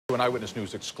An Eyewitness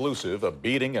News exclusive, a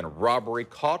beating and robbery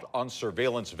caught on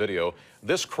surveillance video.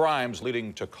 This crime's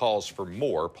leading to calls for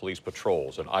more police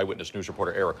patrols. And Eyewitness News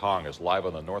reporter Eric Hong is live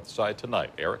on the north side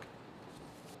tonight. Eric?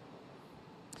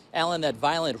 Alan, that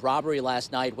violent robbery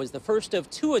last night was the first of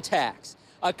two attacks,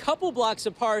 a couple blocks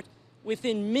apart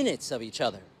within minutes of each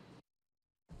other.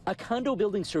 A condo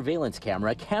building surveillance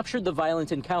camera captured the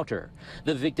violent encounter.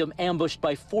 The victim ambushed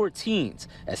by 4 teens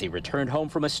as he returned home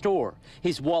from a store,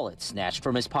 his wallet snatched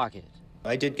from his pocket.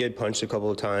 I did get punched a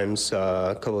couple of times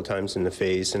in the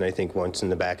face, and I think once in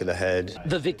the back of the head.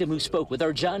 The victim, who spoke with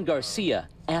our John Garcia,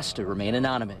 asked to remain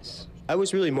anonymous. I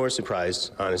was really more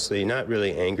surprised, honestly. Not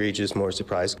really angry, just more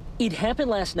surprised. It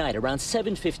happened last night around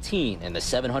 7:15 in the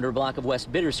 700 block of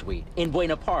West Bittersweet in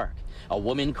Buena Park. A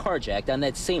woman carjacked on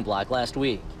that same block last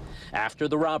week. After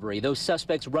the robbery, those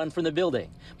suspects run from the building.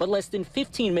 But less than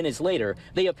 15 minutes later,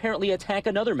 they apparently attack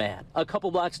another man a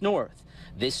couple blocks north.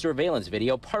 This surveillance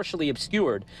video, partially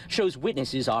obscured, shows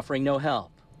witnesses offering no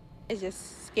help. It's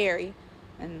just scary,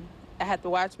 and I have to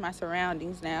watch my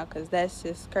surroundings now because that's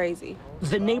just crazy.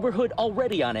 The neighborhood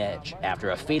already on edge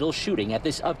after a fatal shooting at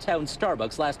this Uptown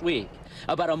Starbucks last week,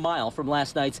 about a mile from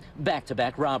last night's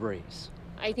back-to-back robberies.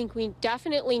 I think we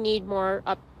definitely need more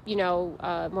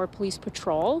more police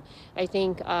patrol. I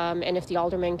think, and if the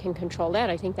alderman can control that,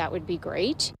 I think that would be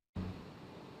great.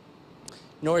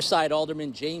 Northside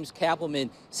Alderman James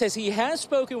Kappelman says he has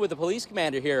spoken with the police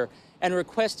commander here and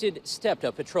requested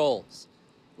stepped-up patrols.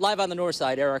 Live on the north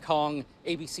side, Eric Hong,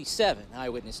 ABC7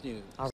 Eyewitness News.